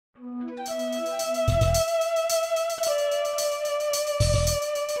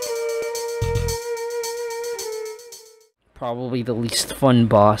Probably the least fun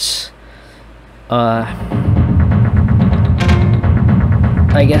boss. I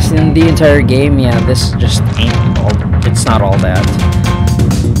guess in the entire game, yeah, this just ain't all, it's not all that.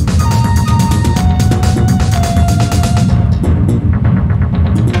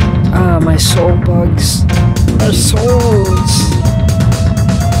 Ah, my soul bugs. My souls.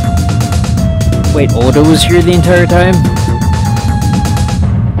 Wait, Oda was here the entire time?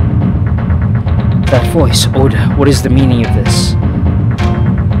 That voice, Oda, what is the meaning of this?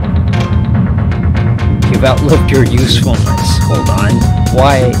 You've outlived your usefulness. Hold on.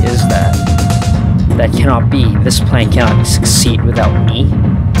 Why is that? That cannot be. This plan cannot succeed without me.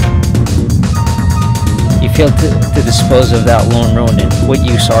 You failed to dispose of that lone Ronin. What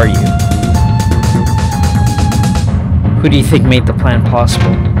use are you? Who do you think made the plan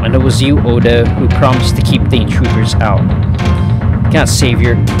possible? And it was you, Oda, who promised to keep the intruders out. You can save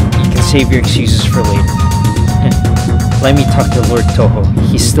your excuses for later. Let me talk to Lord Toho.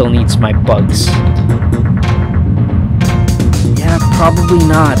 He still needs my bugs. Yeah, probably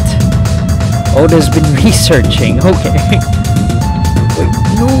not. Oda's been researching. Okay. Wait,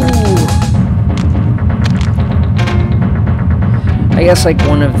 no. I guess like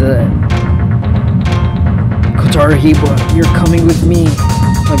one of the Kotaro Hiba, you're coming with me.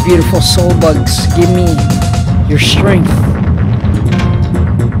 My beautiful soul bugs. Give me your strength.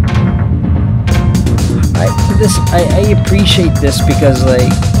 I appreciate this because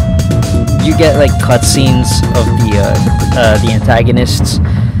like you get like cutscenes of the antagonists.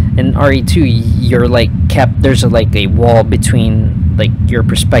 In RE2 you're like there's like a wall between like your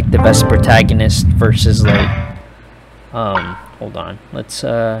perspective as protagonist versus like hold on, let's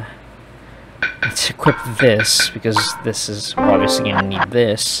equip this because this is obviously gonna need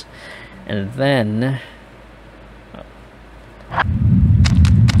this, and then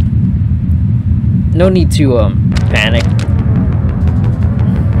no need to panic.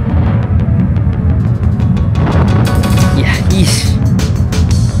 Yeah,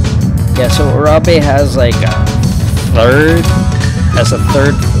 yeah, so Urabe has like a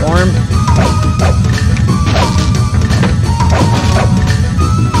third form.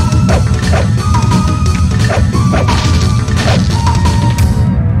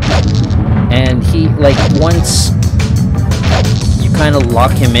 And he, like, once you kind of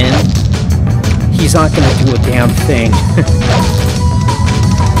lock him in, he's not gonna do a damn thing.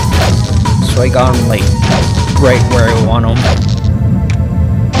 So I got him like right where I want him.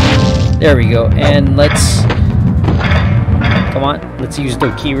 There we go. And let's come on, let's use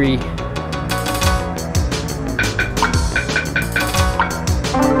Dokiri.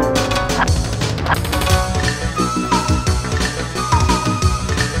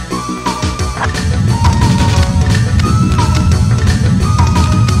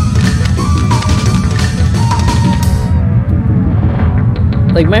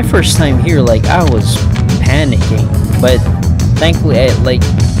 Like my first time here, like I was panicking, but thankfully, like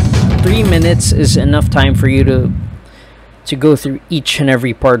 3 minutes is enough time for you to go through each and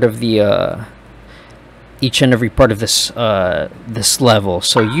every part of the this level.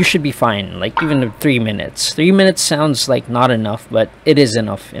 So you should be fine. Like even 3 minutes. 3 minutes sounds like not enough, but it is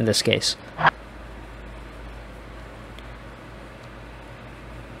enough in this case.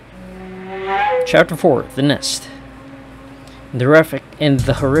 Chapter 4: The Nest. In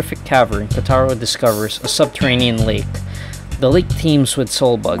the horrific cavern, Kotaro discovers a subterranean lake. The lake teems with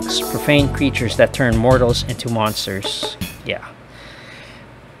soul bugs, profane creatures that turn mortals into monsters. Yeah.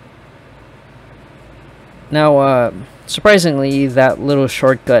 Now, surprisingly, that little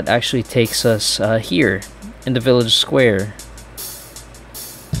shortcut actually takes us here, in the village square.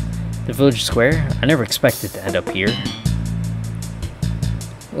 The village square? I never expected to end up here.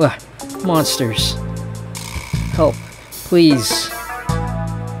 Ugh, monsters. Help. Please.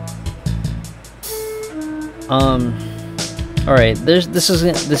 Alright, this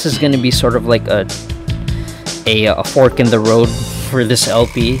is gonna be sort of like a fork in the road for this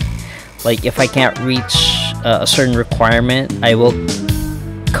LP. Like if I can't reach a certain requirement, I will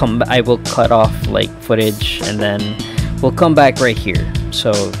cut off like footage, and then we'll come back right here.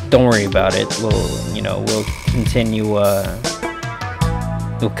 So don't worry about it. We'll continue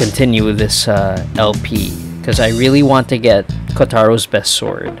with this LP. Because I really want to get Kotaro's best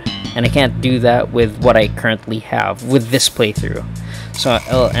sword, and I can't do that with what I currently have with this playthrough. So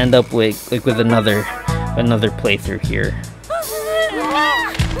I'll end up with another playthrough here.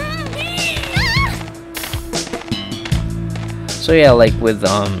 So yeah, like with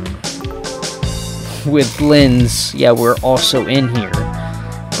Lynn's, yeah, we're also in here.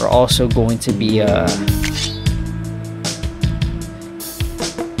 We're also going to be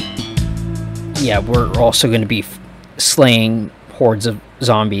yeah, we're also going to be slaying hordes of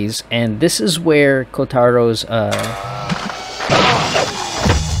zombies, and this is where Kotaro's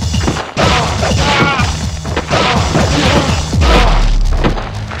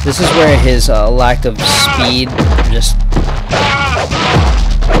this is where his lack of speed just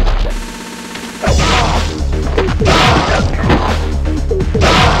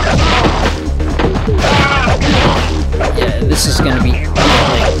this is gonna be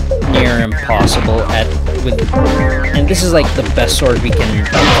like near impossible and this is like the best sword we can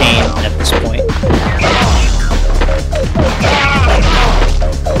obtain at this point.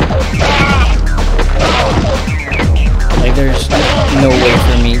 Like there's no way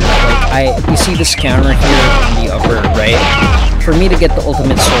for me, like you see this counter here in the upper right. For me to get the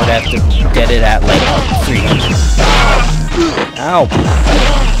ultimate sword, I have to get it at like 300. Ow!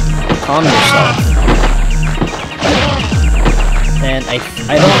 Calm yourself. And I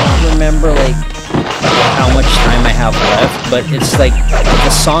don't remember like how much time I have left, but it's like the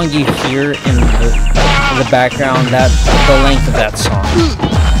song you hear in the background, that the length of that song.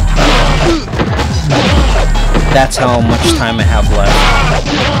 That's how much time I have left.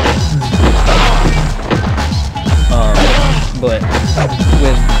 But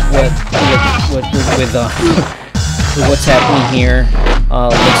with what's happening here,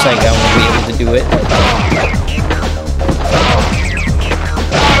 looks like I won't be able to do it.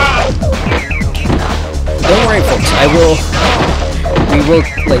 Don't worry, folks. We will,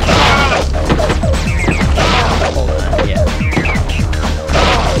 like... Hold on, yeah.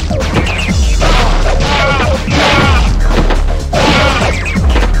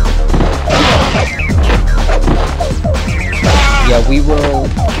 Yeah, we will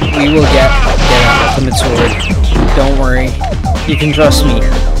get our ultimate sword. Don't worry. You can trust me.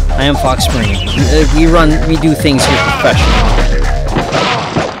 I am Foxmarine. We do things here professionally.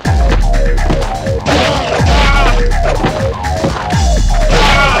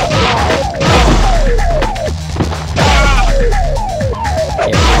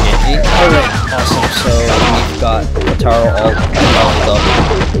 Alright, awesome. So we've got Kotaro all leveled up.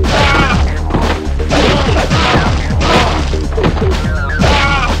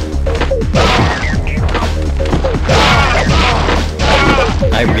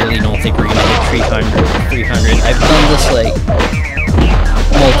 I really don't think we're gonna hit 300. I've done this like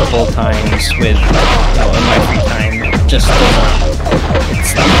multiple times with, in my free time. Just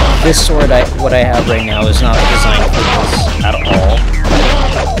this sword, what I have right now is not designed for this at all.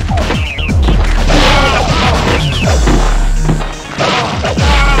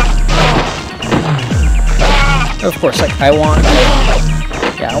 Of course, like I want,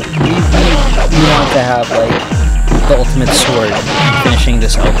 yeah, we want to have like the ultimate sword in finishing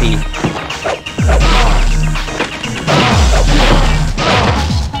this LP.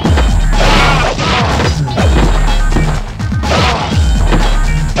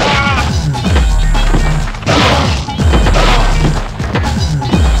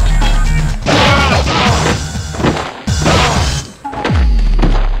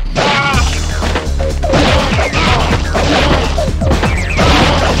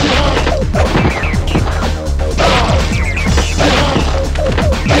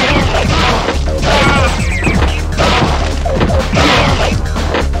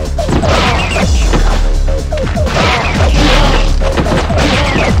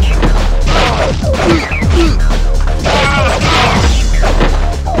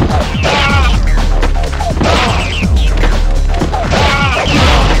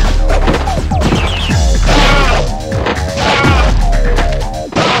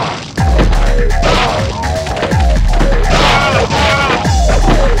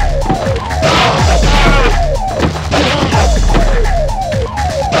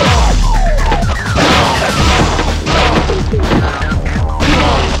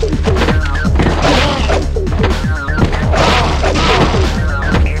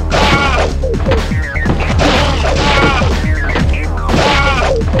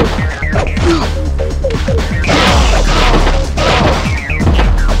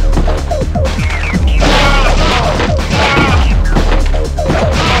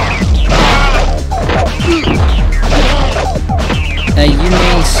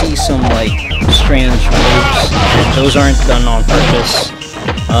 Some like strange moves, and those aren't done on purpose.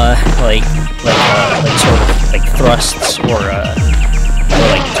 Like sort of like thrusts or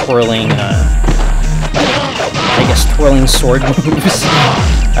like twirling. I guess twirling sword moves.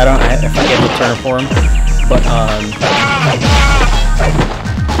 I forget the term for them, but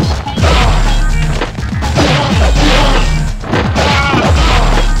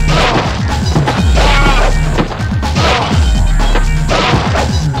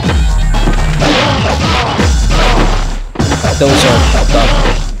those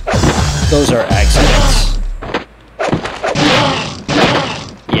are accidents.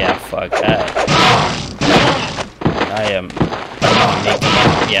 Yeah, fuck that. I'm not making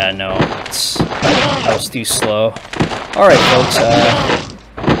it. Yeah, no, I was too slow. Alright, folks,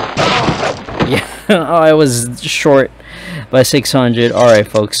 yeah, I was short by 600. Alright,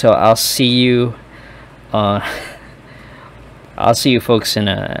 folks, so I'll see you folks in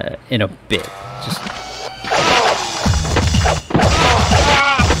a bit. Just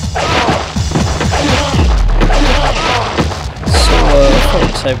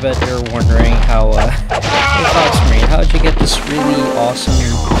folks, I bet you're wondering how, hey Foxmarine, how'd you get this really awesome,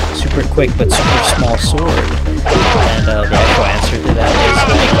 super quick but super small sword? And the actual answer to that is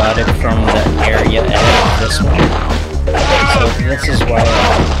I got it from the area ahead of this one. So this is why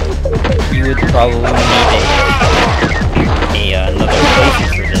you would probably need another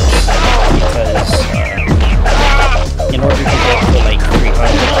playthrough for this, because in order to get to like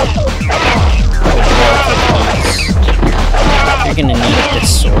 300 with relative ease, you're gonna need this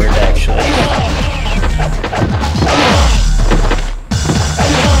sword actually.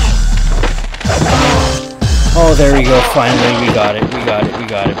 Oh, there we go, finally we got it,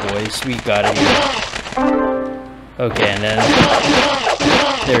 boys, we got it here. Okay, and then,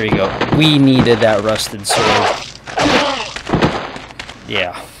 there we go, we needed that rusted sword.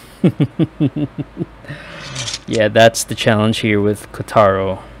 Yeah. Yeah, that's the challenge here with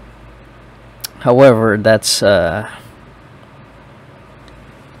Kotaro. However, that's, yeah,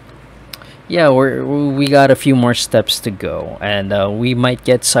 we got a few more steps to go, and we might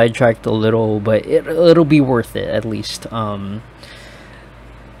get sidetracked a little, but it'll be worth it at least.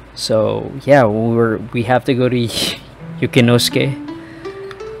 So yeah, we have to go to Yukinosuke.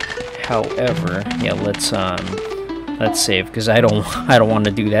 However, yeah, let's save, because I don't want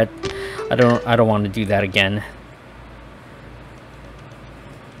to do that. I don't want to do that again.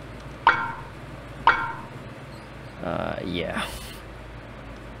 Yeah.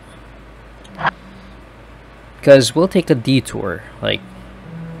 Because we'll take a detour, like,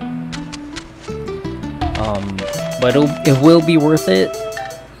 but it will be worth it.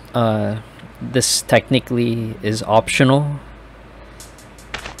 This technically is optional,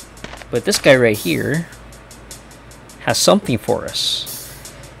 but this guy right here has something for us.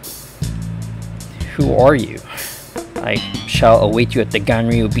 Who are you? I shall await you at the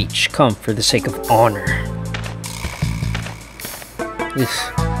Ganryu beach. Come for the sake of honor.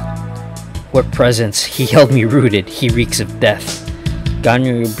 What presence? He held me rooted. He reeks of death.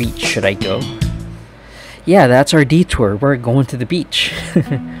 Ganryu beach, should I go? Yeah, that's our detour. We're going to the beach.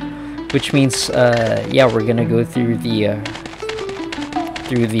 Which means, yeah, we're gonna go through the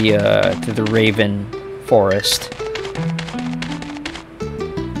to the Raven Forest.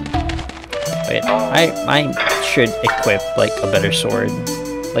 Wait, I should equip like a better sword,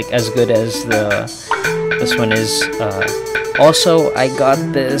 like as good as this one is. Also, I got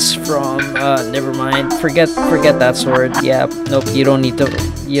this from never mind. Forget that sword. Yeah, nope. You don't need to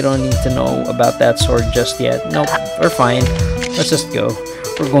know about that sword just yet. Nope, we're fine. Let's just go.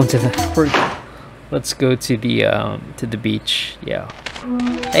 We're going to let's go to the beach. Yeah.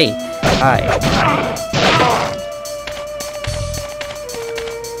 Hey, hi.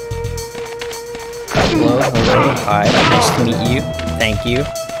 Hello, hi. Nice to meet you. Thank you.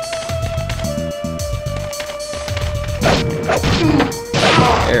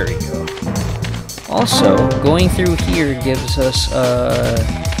 There we go. Also, going through here gives us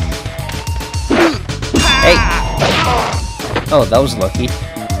hey! Oh, that was lucky.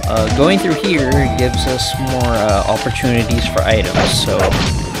 Going through here gives us more opportunities for items, so...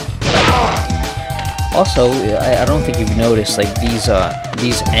 Also, I don't think you've noticed, like, these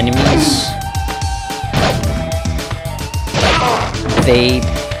enemies... They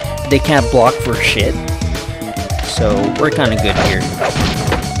can't block for shit. So, we're kinda good here.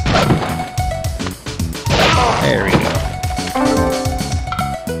 There we go.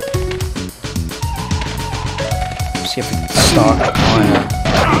 See if we can stalk on...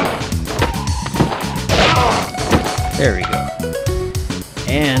 There we go.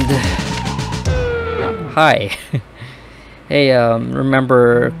 And... Hi. Hey,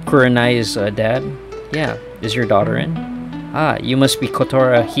 remember Kurenai's dad? Yeah, is your daughter in? Ah, you must be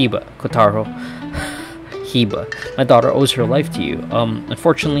Kotaro Hiba. My daughter owes her life to you.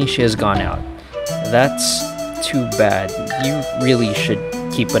 Unfortunately, she has gone out. That's too bad. You really should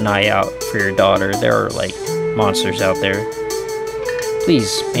keep an eye out for your daughter. There are, like, monsters out there.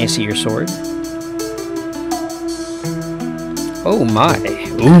 Please, may I see your sword? Oh my.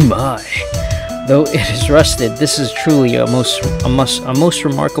 Oh my. Though it is rusted, this is truly a most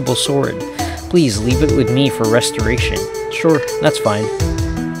remarkable sword. Please leave it with me for restoration. Sure, that's fine.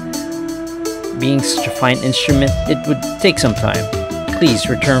 Being such a fine instrument, it would take some time. Please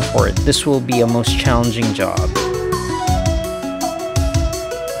return for it. This will be a most challenging job.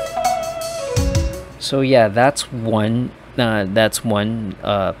 So yeah, that's one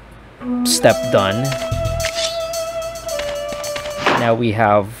step done. Now we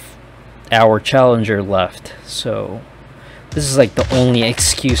have our challenger left. So this is like the only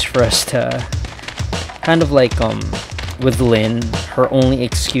excuse for us to kind of like with Lynn, her only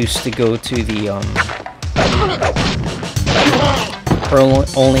excuse to go to the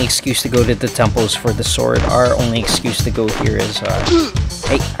only excuse to go to the temples for the sword. Our only excuse to go here is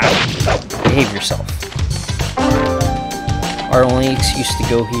hey, behave yourself. Our only excuse to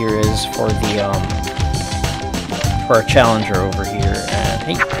go here is for the for our challenger over here. And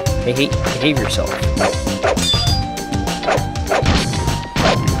hey, behave yourself.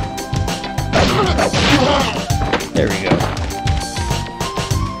 There we go.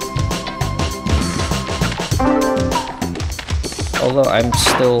 Although I'm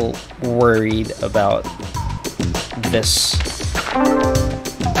still worried about this.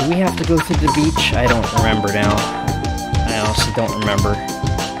 Do we have to go to the beach? I don't remember now. I honestly don't remember.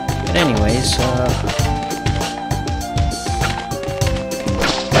 But anyways,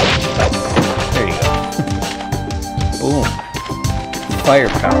 there you go. Boom.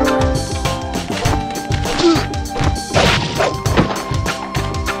 Firepower.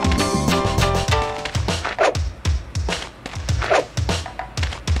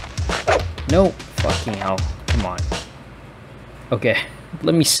 No, fucking hell. Come on. Okay,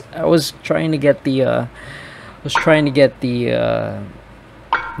 let me. I was trying to get the.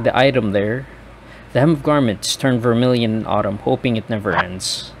 The item there. The hem of garments turn vermilion in autumn, hoping it never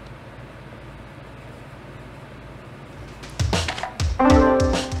ends.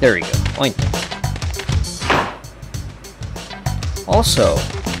 There we go. Ointment. Also,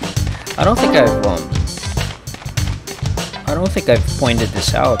 I don't think I've pointed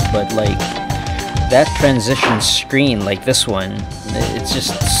this out, but like that transition screen, like this one, it's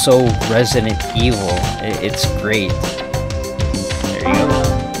just so Resident Evil. It's great. There you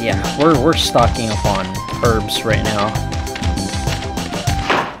go. Yeah, we're stocking up on herbs right now.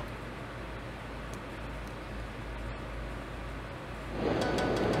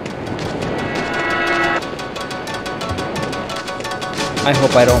 I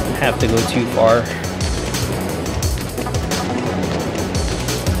hope I don't have to go too far.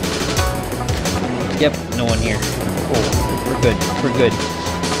 Yep, no one here. Cool. We're good. We're good.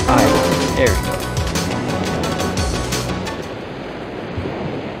 Alright, there we go.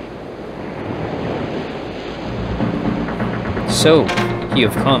 So, you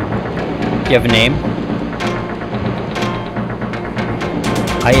have come. You have a name?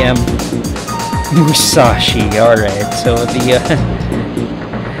 I am Musashi. Alright, so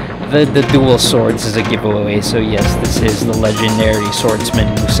the dual swords is a giveaway, so yes, this is the legendary swordsman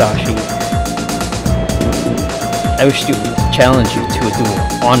Musashi. I wish to challenge you to a duel.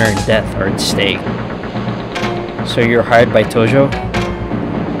 Honor and death are at stake. So you're hired by Tojo?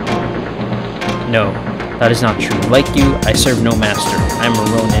 No, that is not true. Like you, I serve no master. I'm a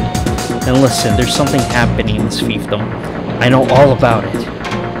Ronin. And listen, there's something happening in this fiefdom. I know all about it.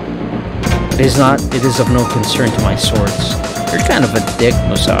 It is of no concern to my swords. You're kind of a dick,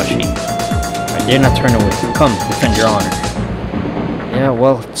 Musashi. I dare not turn away. Come, defend your honor. Yeah,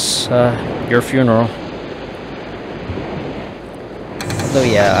 well, it's your funeral. So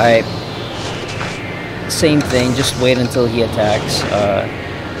yeah, same thing, just wait until he attacks.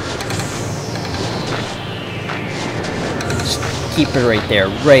 Just keep it right there,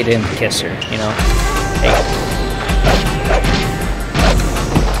 right in the kisser, you know? Hey.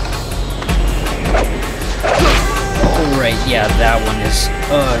 Alright, yeah, that one is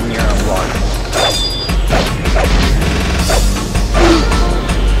near unblockable.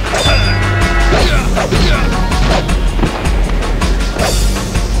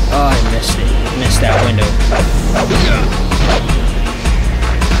 Oh, I missed it. Missed that window.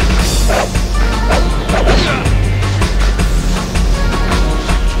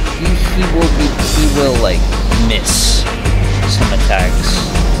 He will like miss some attacks.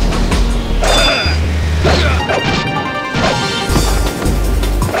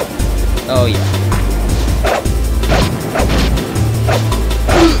 Oh yeah.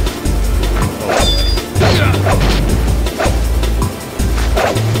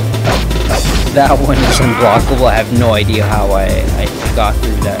 That one is unblockable. I have no idea how I got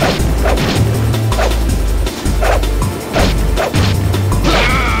through that.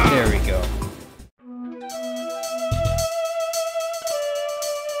 There we go.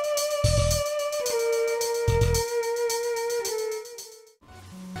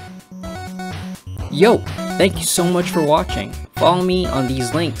 Yo, thank you so much for watching. Follow me on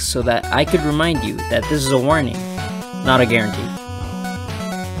these links so that I could remind you that this is a warning, not a guarantee.